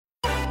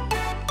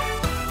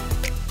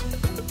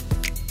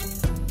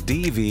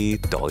DW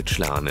Deutsch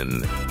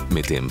lernen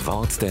mit dem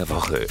Wort der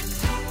Woche.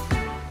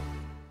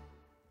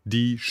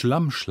 Die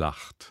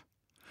Schlammschlacht.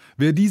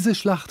 Wer diese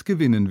Schlacht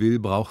gewinnen will,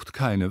 braucht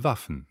keine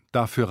Waffen.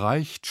 Dafür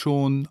reicht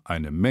schon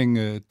eine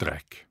Menge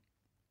Dreck.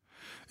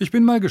 Ich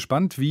bin mal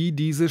gespannt, wie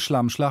diese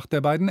Schlammschlacht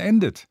der beiden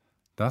endet.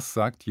 Das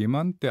sagt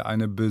jemand, der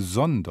eine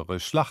besondere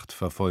Schlacht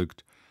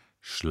verfolgt.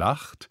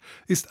 Schlacht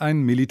ist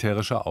ein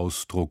militärischer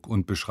Ausdruck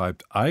und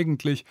beschreibt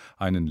eigentlich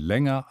einen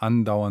länger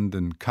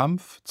andauernden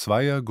Kampf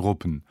zweier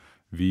Gruppen,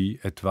 wie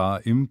etwa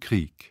im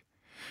Krieg.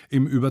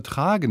 Im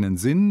übertragenen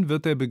Sinn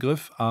wird der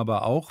Begriff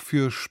aber auch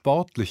für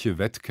sportliche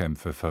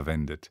Wettkämpfe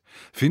verwendet.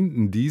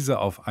 Finden diese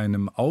auf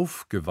einem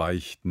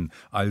aufgeweichten,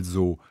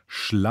 also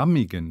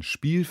schlammigen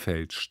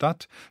Spielfeld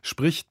statt,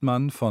 spricht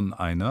man von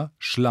einer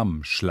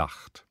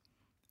Schlammschlacht.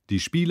 Die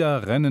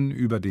Spieler rennen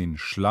über den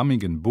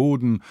schlammigen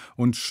Boden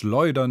und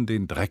schleudern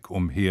den Dreck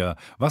umher,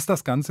 was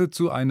das Ganze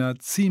zu einer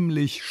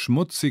ziemlich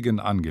schmutzigen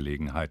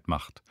Angelegenheit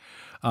macht.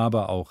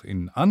 Aber auch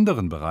in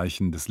anderen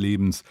Bereichen des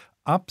Lebens,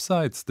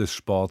 abseits des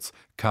Sports,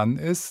 kann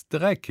es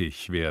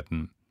dreckig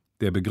werden.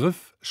 Der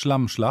Begriff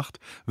Schlammschlacht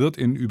wird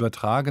in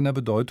übertragener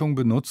Bedeutung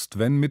benutzt,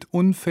 wenn mit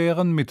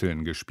unfairen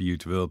Mitteln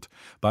gespielt wird,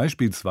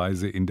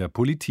 beispielsweise in der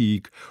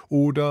Politik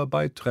oder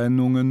bei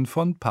Trennungen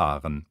von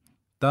Paaren.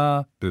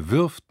 Da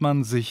bewirft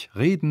man sich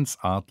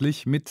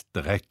redensartlich mit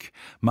Dreck,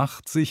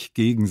 macht sich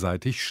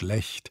gegenseitig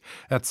schlecht,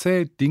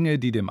 erzählt Dinge,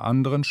 die dem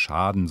anderen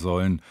schaden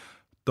sollen.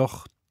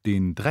 Doch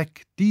den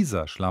Dreck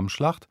dieser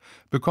Schlammschlacht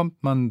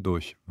bekommt man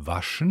durch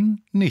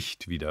Waschen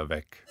nicht wieder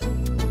weg.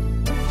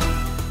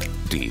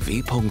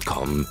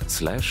 dw.com/Wort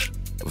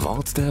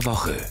der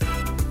Woche